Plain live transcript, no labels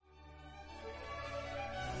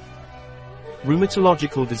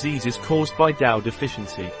rheumatological diseases caused by DAO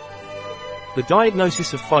deficiency. The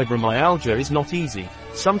diagnosis of fibromyalgia is not easy.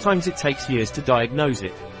 Sometimes it takes years to diagnose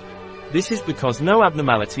it. This is because no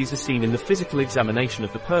abnormalities are seen in the physical examination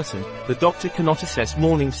of the person. The doctor cannot assess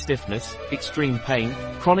morning stiffness, extreme pain,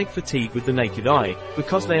 chronic fatigue with the naked eye,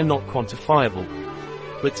 because they are not quantifiable.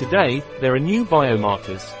 But today, there are new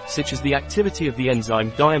biomarkers, such as the activity of the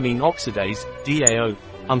enzyme diamine oxidase, DAO.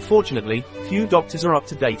 Unfortunately, few doctors are up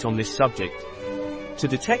to date on this subject. To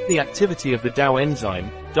detect the activity of the DAO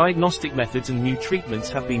enzyme, diagnostic methods and new treatments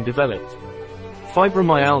have been developed.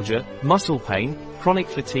 Fibromyalgia, muscle pain, chronic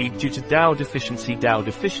fatigue due to DAO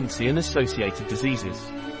deficiency and associated diseases.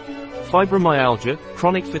 Fibromyalgia,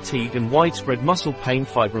 chronic fatigue and widespread muscle pain.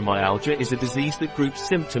 Fibromyalgia is a disease that groups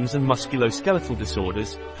symptoms and musculoskeletal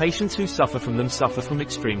disorders. Patients who suffer from them suffer from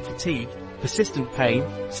extreme fatigue, persistent pain,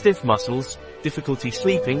 stiff muscles, difficulty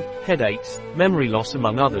sleeping, headaches, memory loss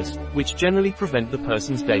among others, which generally prevent the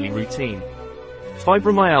person's daily routine.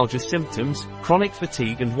 Fibromyalgia symptoms, chronic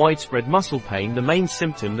fatigue and widespread muscle pain. The main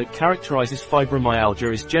symptom that characterizes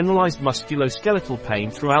fibromyalgia is generalized musculoskeletal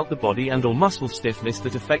pain throughout the body and/or muscle stiffness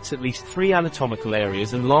that affects at least 3 anatomical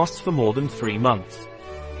areas and lasts for more than 3 months.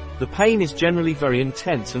 The pain is generally very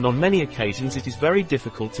intense and on many occasions it is very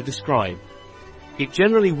difficult to describe. It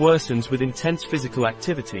generally worsens with intense physical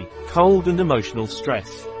activity, cold and emotional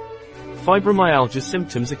stress. Fibromyalgia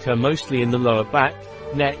symptoms occur mostly in the lower back,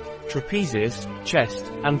 neck, trapezius,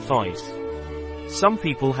 chest, and thighs. Some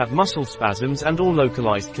people have muscle spasms and/or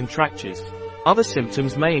localized contractures. Other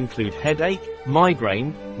symptoms may include headache,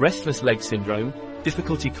 migraine, restless leg syndrome,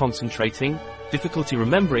 difficulty concentrating, difficulty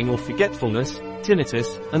remembering or forgetfulness, tinnitus,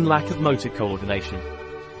 and lack of motor coordination.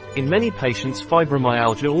 In many patients,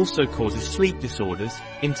 fibromyalgia also causes sleep disorders,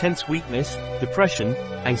 intense weakness, depression,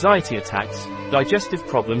 anxiety attacks, digestive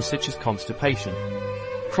problems such as constipation.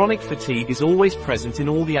 Chronic fatigue is always present in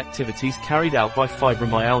all the activities carried out by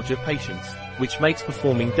fibromyalgia patients, which makes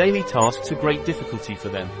performing daily tasks a great difficulty for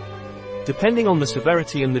them. Depending on the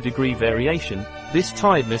severity and the degree variation, this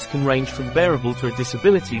tiredness can range from bearable to a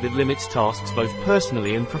disability that limits tasks both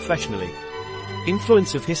personally and professionally.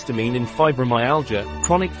 Influence of histamine in fibromyalgia,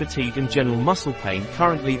 chronic fatigue and general muscle pain.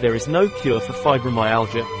 Currently there is no cure for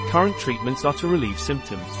fibromyalgia. Current treatments are to relieve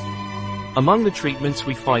symptoms. Among the treatments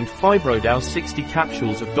we find FibroDAO 60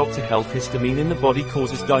 capsules of Dr. Health. Histamine in the body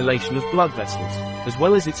causes dilation of blood vessels, as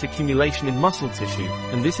well as its accumulation in muscle tissue,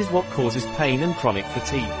 and this is what causes pain and chronic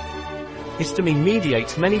fatigue. Histamine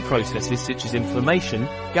mediates many processes such as inflammation,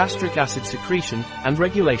 gastric acid secretion, and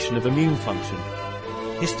regulation of immune function.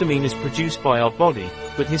 Histamine is produced by our body,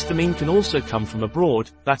 but histamine can also come from abroad,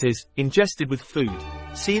 that is, ingested with food.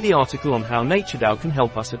 See the article on how DAO can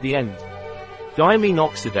help us at the end. Diamine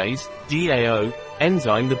oxidase, DAO,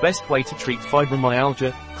 enzyme. The best way to treat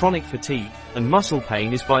fibromyalgia, chronic fatigue, and muscle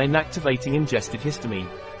pain is by inactivating ingested histamine.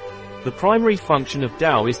 The primary function of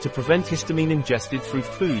DAO is to prevent histamine ingested through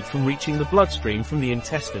food from reaching the bloodstream from the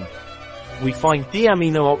intestine. We find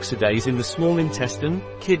D-amino oxidase in the small intestine,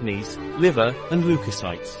 kidneys, liver, and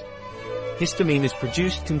leukocytes. Histamine is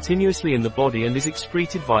produced continuously in the body and is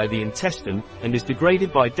excreted via the intestine, and is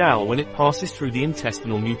degraded by DAO when it passes through the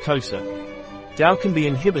intestinal mucosa. DAO can be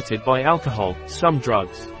inhibited by alcohol, some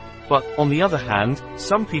drugs. But, on the other hand,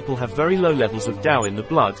 some people have very low levels of DAO in the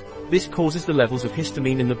blood. This causes the levels of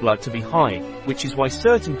histamine in the blood to be high, which is why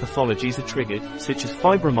certain pathologies are triggered, such as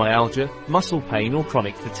fibromyalgia, muscle pain or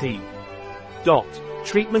chronic fatigue.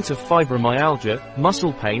 Treatment of fibromyalgia,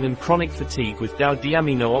 muscle pain and chronic fatigue with DAO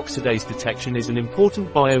D-amino oxidase detection is an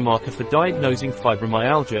important biomarker for diagnosing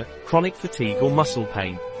fibromyalgia, chronic fatigue or muscle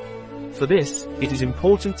pain. For this, it is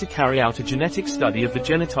important to carry out a genetic study of the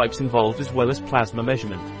genotypes involved as well as plasma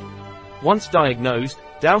measurement. Once diagnosed,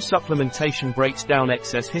 DAO supplementation breaks down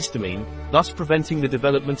excess histamine, thus preventing the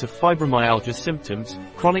development of fibromyalgia symptoms,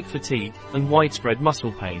 chronic fatigue, and widespread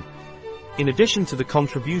muscle pain. In addition to the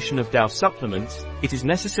contribution of DAO supplements, it is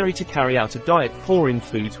necessary to carry out a diet poor in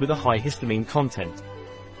foods with a high histamine content.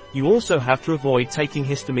 You also have to avoid taking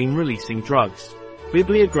histamine-releasing drugs.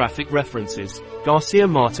 Bibliographic references: Garcia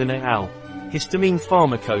Martin et al. Histamine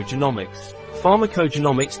Pharmacogenomics.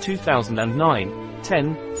 Pharmacogenomics 2009,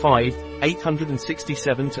 10, 5,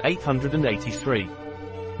 867-883.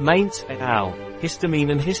 Maintz et al.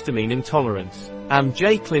 Histamine and Histamine Intolerance. Am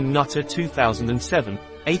J. Klin Nutter 2007,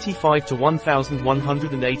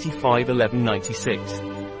 85-1185 1196.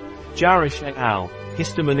 Jarisch et al.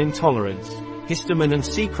 Histamine Intolerance. Histamine and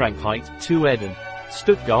Seekrankheit, 2 Eden.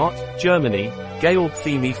 Stuttgart, Germany, Georg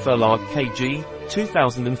Theme Verlag KG,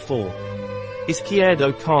 2004.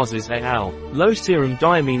 Izquierdo Casas et al. Low serum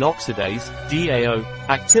diamine oxidase, DAO,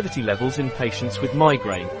 activity levels in patients with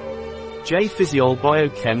migraine. J. Physiol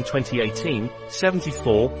Biochem 2018,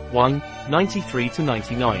 74, 1,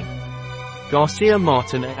 93-99. Garcia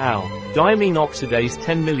Martin et al. Diamine oxidase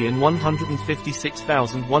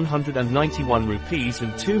 10,156,191 rupees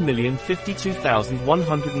and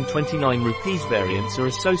 2,052,129 rupees variants are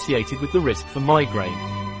associated with the risk for migraine.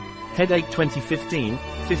 Headache 2015,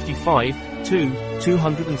 55, 2,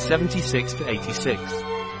 276-86.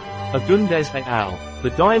 Agundez et al.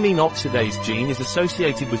 The diamine oxidase gene is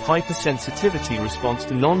associated with hypersensitivity response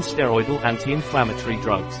to non-steroidal anti-inflammatory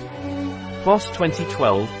drugs. PLOS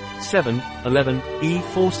 2012, 7, 11,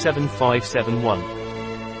 E47571.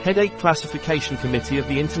 Headache Classification Committee of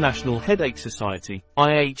the International Headache Society,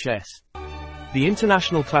 IHS. The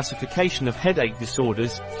International Classification of Headache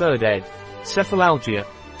Disorders, 3rd ed. Cephalalgia,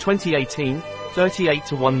 2018,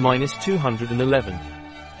 38-1-211.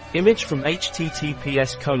 Image from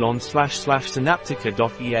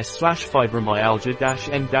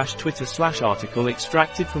https://synaptica.es/fibromyalgia-n-twitter/article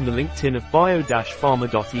extracted from the LinkedIn of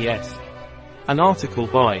bio-pharma.es. An article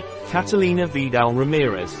by Catalina Vidal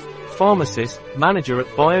Ramirez, pharmacist, manager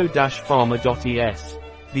at bio-pharma.es.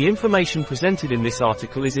 The information presented in this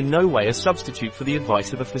article is in no way a substitute for the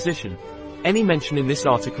advice of a physician. Any mention in this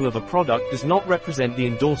article of a product does not represent the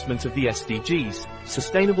endorsement of the SDGs,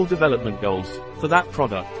 Sustainable Development Goals, for that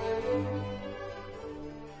product.